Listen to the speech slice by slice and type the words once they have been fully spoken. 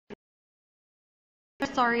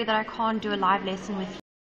sorry that I can't do a live lesson with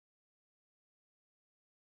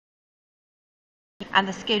you, and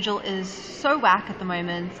the schedule is so whack at the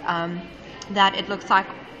moment that it looks like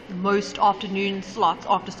most afternoon slots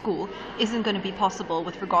after school isn't going to be possible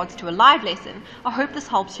with regards to a live lesson. I hope this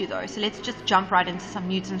helps you though, so let's just jump right into some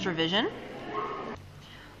Newton's revision.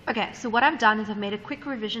 Okay, so what I've done is I've made a quick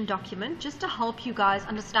revision document just to help you guys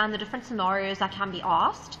understand the different scenarios that can be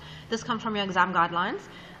asked. This comes from your exam guidelines,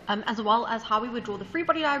 as well as how we would draw the free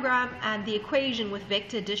body diagram and the equation with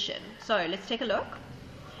vector addition. So let's take a look.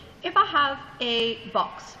 If I have a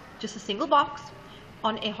box, just a single box,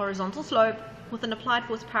 on a horizontal slope with an applied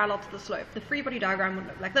force parallel to the slope, the free body diagram would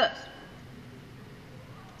look like this.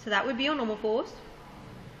 So that would be your normal force,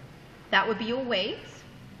 that would be your weight,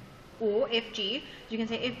 or Fg. You can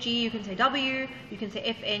say Fg, you can say W, you can say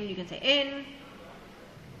Fn, you can say N.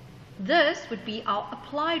 This would be our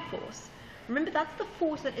applied force. Remember, that's the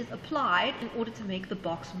force that is applied in order to make the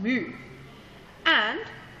box move. And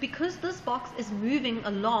because this box is moving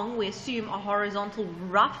along, we assume a horizontal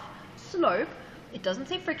rough slope, it doesn't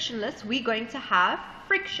say frictionless, we're going to have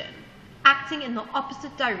friction acting in the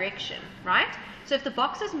opposite direction, right? So if the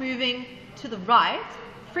box is moving to the right,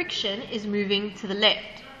 friction is moving to the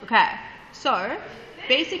left. Okay, so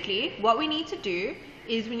basically what we need to do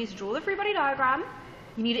is we need to draw the free body diagram.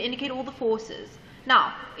 You need to indicate all the forces.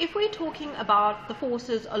 Now, if we're talking about the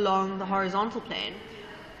forces along the horizontal plane,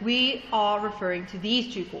 we are referring to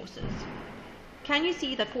these two forces. Can you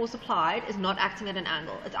see that force applied is not acting at an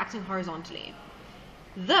angle, it's acting horizontally.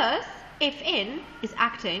 This, Fn, is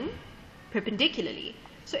acting perpendicularly.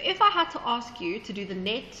 So if I had to ask you to do the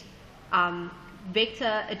net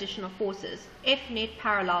vector addition of forces, F net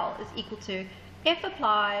parallel is equal to F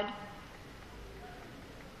applied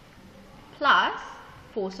plus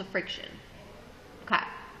force of friction. Okay,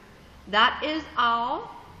 that is our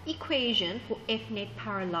equation for F net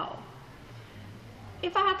parallel.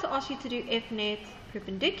 If I had to ask you to do F net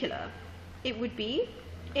perpendicular, it would be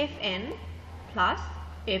Fn plus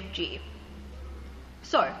Fg.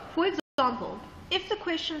 So, for example, if the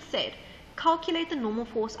question said, calculate the normal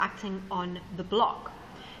force acting on the block,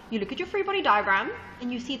 you look at your free body diagram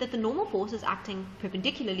and you see that the normal force is acting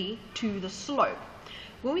perpendicularly to the slope.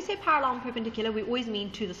 When we say parallel and perpendicular, we always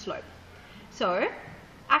mean to the slope. So,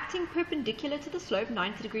 acting perpendicular to the slope,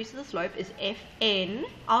 90 degrees to the slope, is Fn,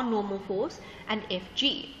 our normal force, and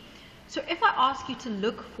Fg. So if I ask you to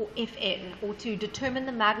look for Fn, or to determine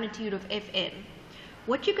the magnitude of Fn,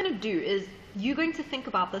 what you're going to do is you're going to think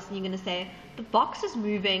about this and you're going to say, the box is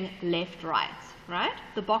moving left-right, right?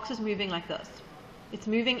 The box is moving like this. It's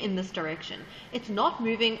moving in this direction. It's not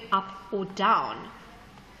moving up or down.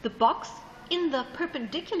 The box in the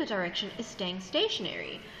perpendicular direction is staying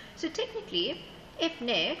stationary. So technically, F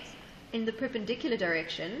net in the perpendicular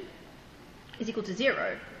direction is equal to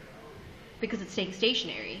 0 because it's staying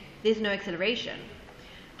stationary. There's no acceleration.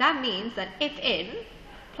 That means that Fn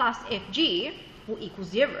plus Fg will equal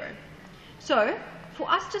 0. So for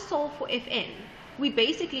us to solve for Fn, we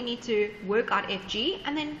basically need to work out Fg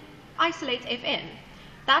and then isolate Fn.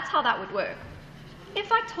 That's how that would work.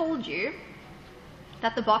 If I told you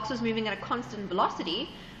that the box was moving at a constant velocity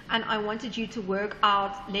and I wanted you to work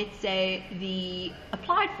out, let's say, the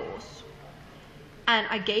applied force, and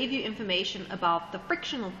I gave you information about the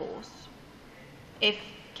frictional force,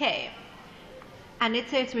 Fk, and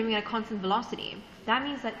let's say it's moving at a constant velocity, that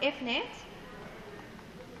means that F net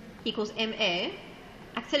equals ma,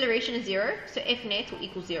 acceleration is 0, so F net will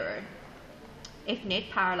equal 0, F net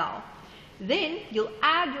parallel. Then you'll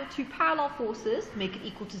add your two parallel forces, make it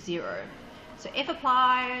equal to 0. So F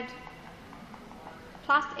applied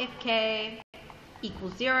plus Fk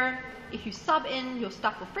equals 0. If you sub in your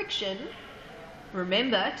stuff for friction,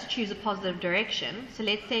 remember to choose a positive direction. So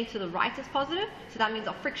let's say to the right is positive, so that means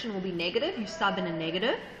our friction will be negative. You sub in a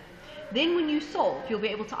negative. Then when you solve, you'll be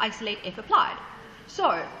able to isolate F applied.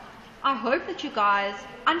 So I hope that you guys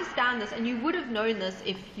understand this, and you would have known this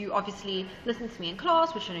if you obviously listened to me in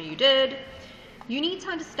class, which I know you did. You need to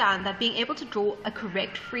understand that being able to draw a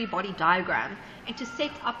correct free body diagram and to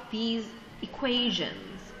set up these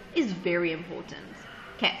equations is very important.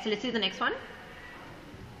 Okay, so let's do the next one.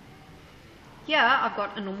 Here I've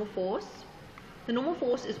got a normal force. The normal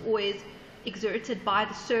force is always exerted by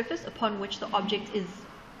the surface upon which the object is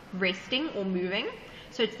resting or moving.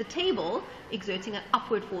 So it's the table exerting an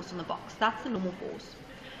upward force on the box. That's the normal force.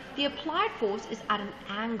 The applied force is at an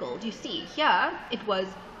angle. Do you see? Here it was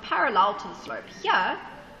parallel to the slope. Here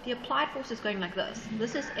the applied force is going like this.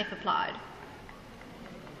 This is F applied.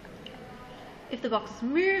 If the box is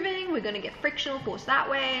moving, we're going to get frictional force that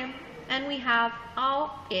way, and we have our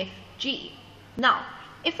Fg. Now,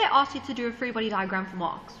 if they asked you to do a free body diagram for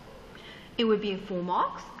marks, it would be 4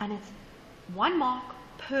 marks, and it's 1 mark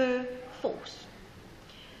per force.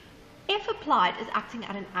 If applied is acting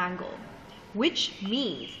at an angle, which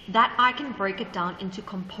means that I can break it down into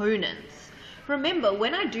components. Remember,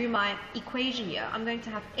 when I do my equation here, I'm going to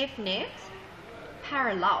have F net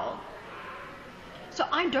parallel. So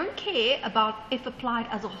I don't care about F applied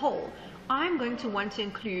as a whole. I'm going to want to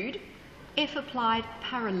include F applied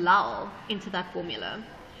parallel into that formula.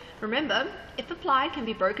 Remember, F applied can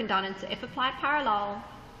be broken down into F applied parallel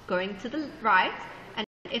going to the right and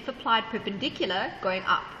F applied perpendicular going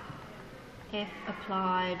up. F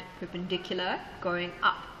applied perpendicular going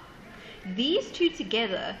up. These two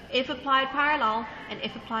together, F applied parallel and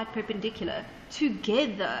F applied perpendicular,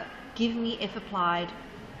 together give me F applied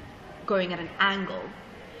going at an angle.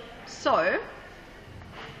 So,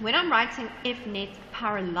 when I'm writing F net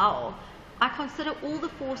parallel, I consider all the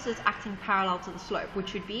forces acting parallel to the slope,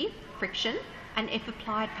 which would be friction and F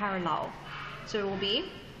applied parallel. So it will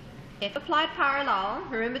be F applied parallel,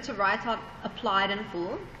 remember to write out applied in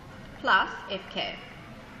full, plus Fk.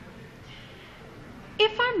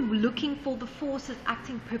 If I'm looking for the forces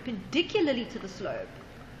acting perpendicularly to the slope,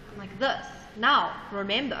 like this, now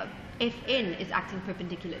remember, Fn is acting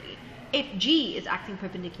perpendicularly, Fg is acting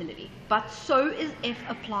perpendicularly, but so is F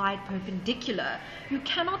applied perpendicular. You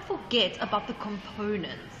cannot forget about the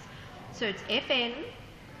components. So it's Fn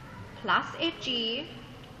plus Fg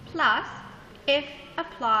plus F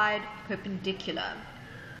applied perpendicular.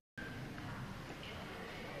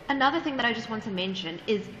 Another thing that I just want to mention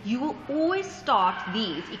is you will always start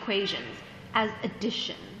these equations as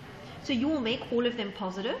addition. So you will make all of them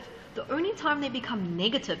positive. The only time they become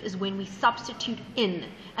negative is when we substitute in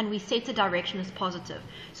and we set a direction as positive.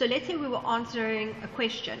 So let's say we were answering a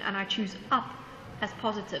question and I choose up as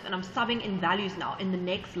positive and I'm subbing in values now in the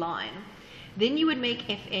next line. Then you would make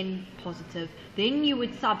Fn positive. Then you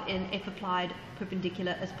would sub in F applied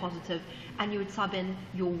perpendicular as positive, and you would sub in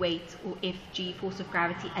your weight or Fg, force of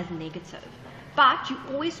gravity, as negative. But you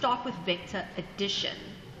always start with vector addition.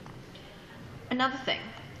 Another thing,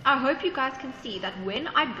 I hope you guys can see that when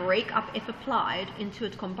I break up F applied into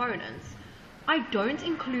its components, I don't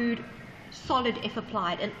include solid F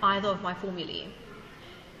applied in either of my formulae.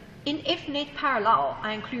 In F net parallel,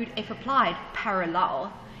 I include F applied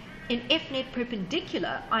parallel. In F net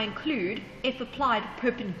perpendicular, I include F applied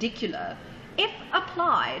perpendicular. F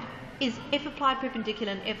applied is F applied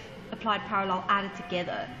perpendicular and F applied parallel added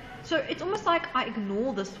together. So it's almost like I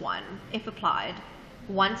ignore this one, F applied,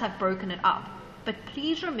 once I've broken it up. But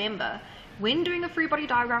please remember, when doing a free body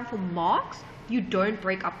diagram for marks, you don't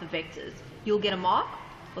break up the vectors. You'll get a mark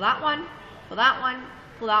for that one, for that one,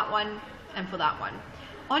 for that one, and for that one.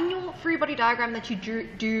 On your free body diagram that you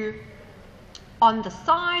do on the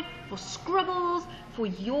side, for scribbles, for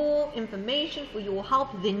your information, for your help,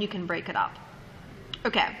 then you can break it up.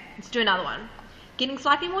 Okay, let's do another one. Getting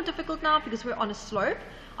slightly more difficult now because we're on a slope.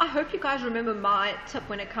 I hope you guys remember my tip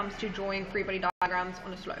when it comes to drawing free body diagrams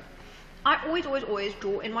on a slope. I always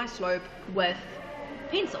draw in my slope with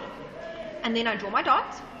pencil. And then I draw my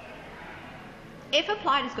dot. F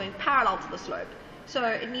applied is going parallel to the slope. So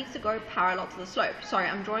it needs to go parallel to the slope. Sorry,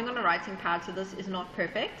 I'm drawing on a writing pad, so this is not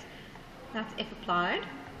perfect. That's F applied.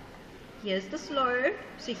 Here's the slope,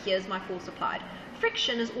 so here's my force applied.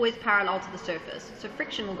 Friction is always parallel to the surface, so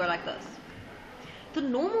friction will go like this. The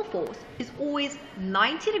normal force is always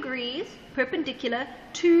 90 degrees perpendicular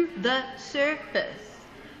to the surface.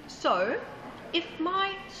 So, if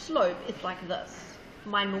my slope is like this,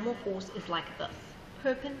 my normal force is like this,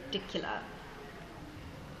 perpendicular,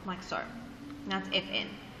 like so. That's Fn.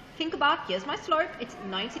 Think about, here's my slope, it's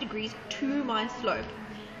 90 degrees to my slope.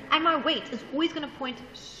 And my weight is always going to point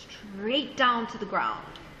straight down to the ground.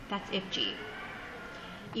 That's Fg.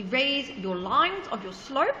 Erase your lines of your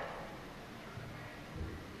slope.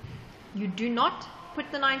 You do not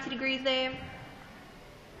put the 90 degrees there.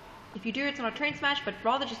 If you do, it's not a train smash, but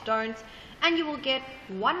rather just don't. And you will get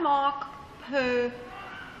 1 mark per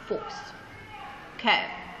force. Okay.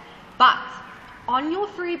 But on your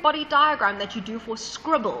free body diagram that you do for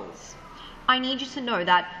scribbles, I need you to know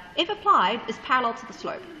that F applied is parallel to the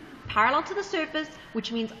slope. Parallel to the surface,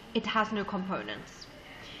 which means it has no components.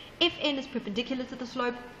 Fn is perpendicular to the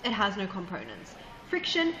slope, it has no components.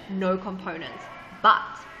 Friction, no components.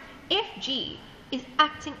 But Fg is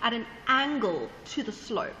acting at an angle to the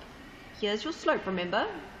slope. Here's your slope, remember?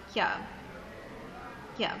 Here.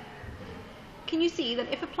 Here. Can you see that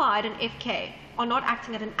F applied and Fk are not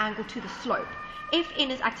acting at an angle to the slope? Fn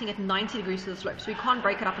is acting at 90 degrees to the slope, so we can't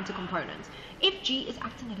break it up into components. Fg is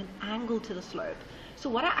acting at an angle to the slope. So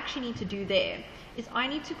what I actually need to do there is I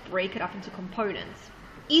need to break it up into components.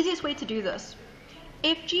 Easiest way to do this,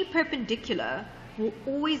 FG perpendicular will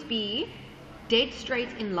always be dead straight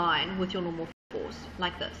in line with your normal force,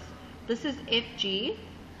 like this. This is FG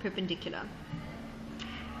perpendicular.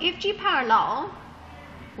 FG parallel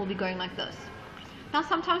will be going like this. Now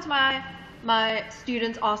sometimes my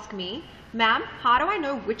students ask me, ma'am, how do I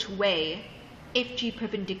know which way FG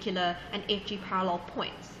perpendicular and FG parallel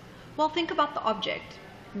points? Well, think about the object.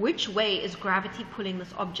 Which way is gravity pulling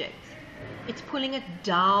this object? It's pulling it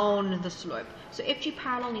down the slope. So FG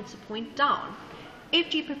parallel needs to point down.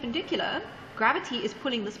 FG perpendicular, gravity is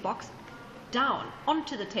pulling this box down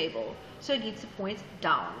onto the table. So it needs to point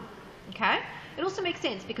down. Okay? It also makes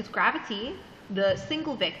sense because gravity, the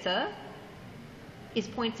single vector, is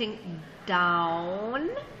pointing down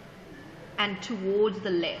and towards the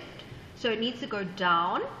left. So it needs to go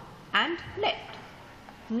down and left.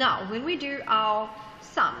 Now, when we do our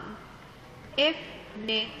sum, F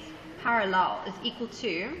net parallel is equal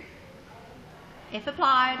to F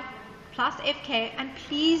applied plus Fk, and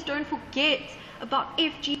please don't forget about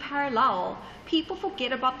Fg parallel. People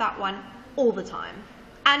forget about that one all the time,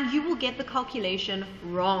 and you will get the calculation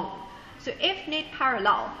wrong. So F net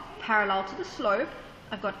parallel, parallel to the slope,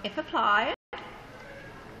 I've got F applied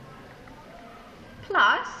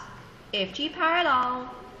plus Fg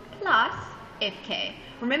parallel plus Fk.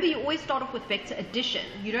 Remember, you always start off with vector addition.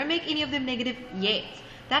 You don't make any of them negative yet.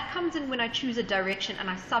 That comes in when I choose a direction and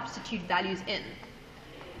I substitute values in.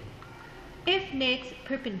 F net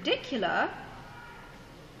perpendicular,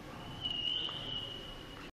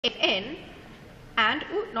 Fn and,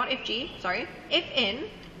 not Fg, sorry, Fn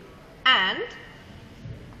and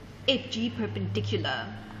Fg perpendicular.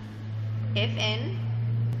 Fn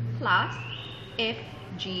plus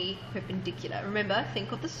Fg perpendicular. Remember,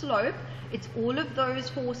 think of the slope. It's all of those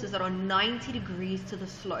forces that are 90 degrees to the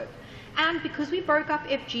slope. And because we broke up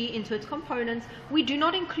Fg into its components, we do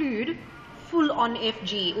not include full-on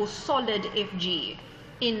Fg or solid Fg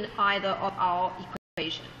in either of our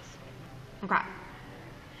equations. Okay.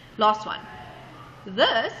 Last one.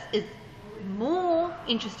 This is more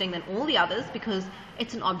interesting than all the others because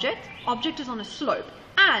it's an object. Object is on a slope,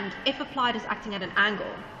 and F applied is acting at an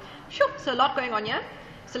angle. Sure, so a lot going on here.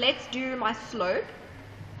 So let's do my slope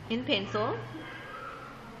in pencil.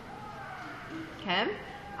 Okay,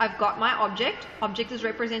 I've got my object. Object is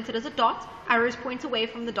represented as a dot. Arrows point away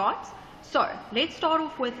from the dot. So let's start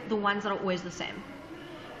off with the ones that are always the same.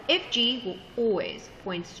 Fg will always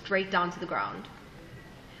point straight down to the ground.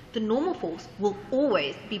 The normal force will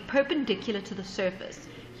always be perpendicular to the surface.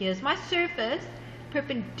 Here's my surface.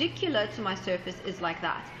 Perpendicular to my surface is like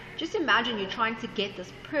that. Just imagine you're trying to get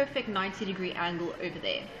this perfect 90-degree angle over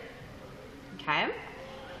there. Okay?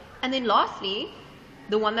 And then lastly,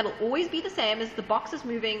 the one that will always be the same is the box is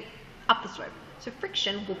moving up the slope. So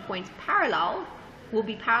friction will point parallel, will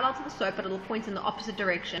be parallel to the slope, but it will point in the opposite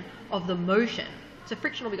direction of the motion. So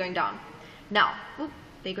friction will be going down. Now,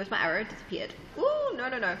 there goes my arrow, disappeared. Ooh,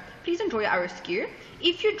 no. Please don't draw your arrow skew.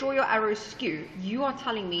 If you draw your arrow skew, you are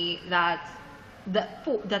telling me that that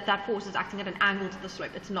force is acting at an angle to the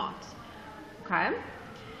slope. It's not. Okay?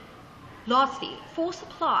 Lastly, force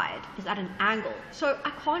applied is at an angle. So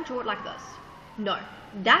I can't draw it like this. No.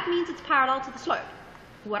 That means it's parallel to the slope.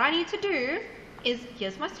 What I need to do is,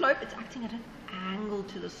 here's my slope. It's acting at an angle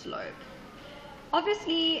to the slope.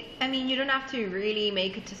 Obviously, I mean, you don't have to really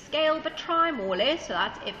make it to scale, but try more or less. So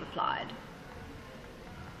that's F applied.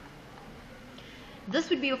 This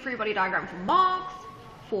would be your free body diagram for marks,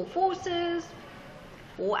 for forces,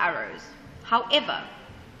 for arrows. However,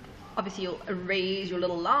 obviously you'll erase your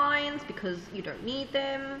little lines because you don't need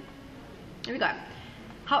them. There we go.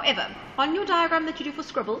 However, on your diagram that you do for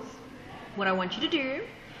scribbles, what I want you to do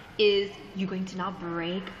is you're going to now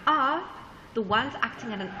break up the ones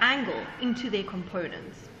acting at an angle into their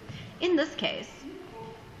components. In this case,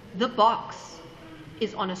 the box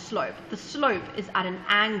is on a slope. The slope is at an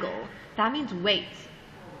angle. That means weight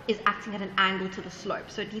is acting at an angle to the slope.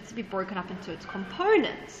 So it needs to be broken up into its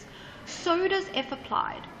components. So does F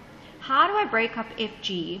applied. How do I break up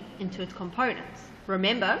Fg into its components?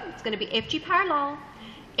 Remember, it's going to be Fg parallel,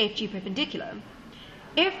 Fg perpendicular.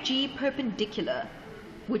 Fg perpendicular,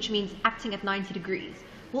 which means acting at 90 degrees,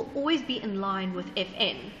 will always be in line with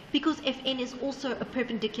Fn, because Fn is also a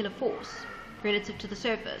perpendicular force relative to the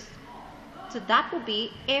surface. So that will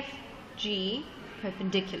be Fg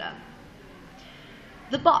perpendicular.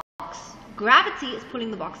 The box, gravity is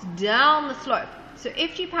pulling the box down the slope. So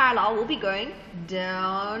Fg parallel will be going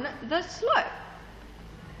down the slope.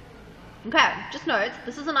 Okay, just note,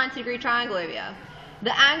 this is a 90-degree triangle over here.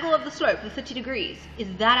 The angle of the slope, the 30 degrees, is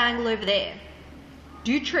that angle over there.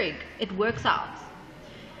 Do trig, it works out.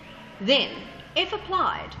 Then, F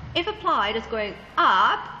applied is going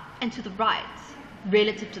up and to the right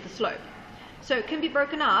relative to the slope. So it can be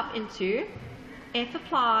broken up into F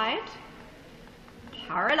applied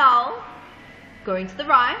parallel going to the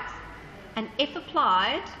right and F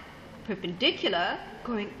applied perpendicular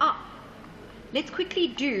going up. Let's quickly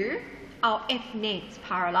do our F net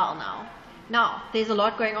parallel now. Now, there's a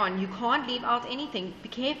lot going on. You can't leave out anything. Be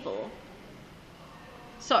careful.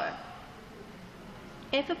 So,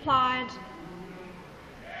 F applied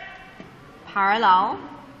parallel.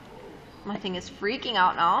 My thing is freaking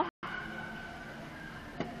out now.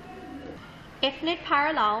 F net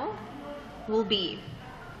parallel will be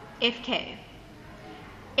FK,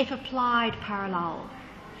 F applied parallel,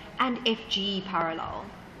 and FG parallel.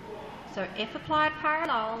 So F applied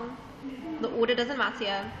parallel, the order doesn't matter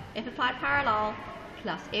here, F applied parallel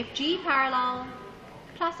plus FG parallel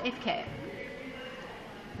plus FK.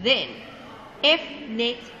 Then F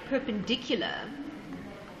net perpendicular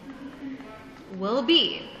will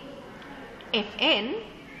be Fn,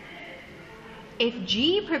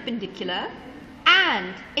 Fg perpendicular,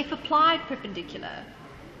 and F applied perpendicular.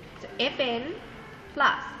 So Fn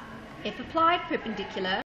plus F applied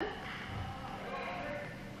perpendicular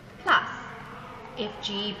plus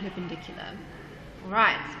Fg perpendicular.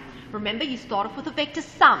 Alright, remember you start off with a vector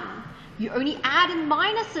sum. You only add in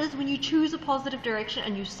minuses when you choose a positive direction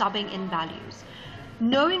and you're subbing in values.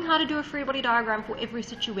 Knowing how to do a free body diagram for every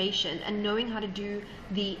situation and knowing how to do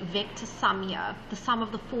the vector sum here, the sum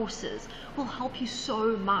of the forces, will help you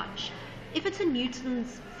so much. If it's a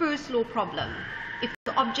Newton's first law problem, if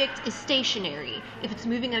the object is stationary, if it's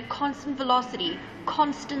moving at a constant velocity,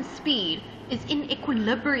 constant speed, is in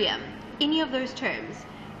equilibrium, any of those terms,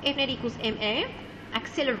 F net equals ma,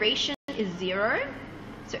 acceleration is 0,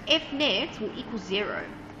 so F net will equal 0.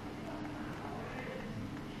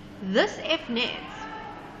 This F net,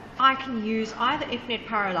 I can use either F net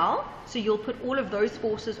parallel, so you'll put all of those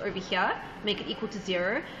forces over here, make it equal to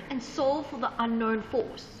 0, and solve for the unknown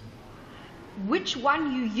force. Which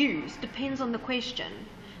one you use depends on the question.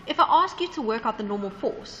 If I ask you to work out the normal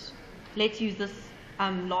force, let's use this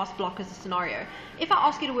last block as a scenario. If I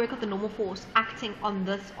ask you to work out the normal force acting on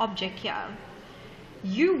this object here,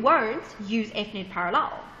 you won't use F net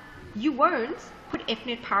parallel. You won't put F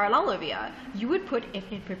net parallel over here. You would put F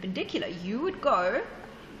net perpendicular. You would go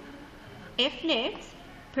F net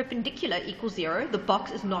perpendicular equals 0. The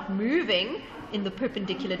box is not moving in the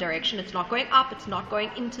perpendicular direction. It's not going up. It's not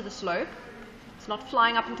going into the slope. It's not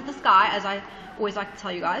flying up into the sky, as I always like to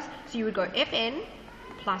tell you guys. So you would go Fn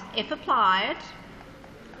plus F applied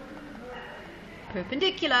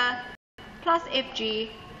perpendicular plus Fg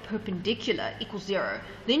perpendicular equals 0.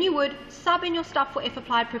 Then you would sub in your stuff for F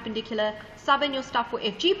applied perpendicular, sub in your stuff for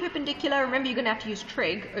Fg perpendicular. Remember, you're going to have to use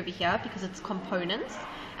trig over here because it's components.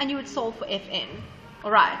 And you would solve for Fn.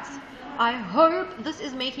 Alright, I hope this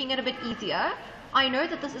is making it a bit easier. I know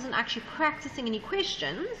that this isn't actually practicing any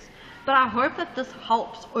questions, but I hope that this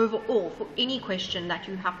helps overall for any question that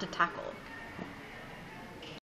you have to tackle.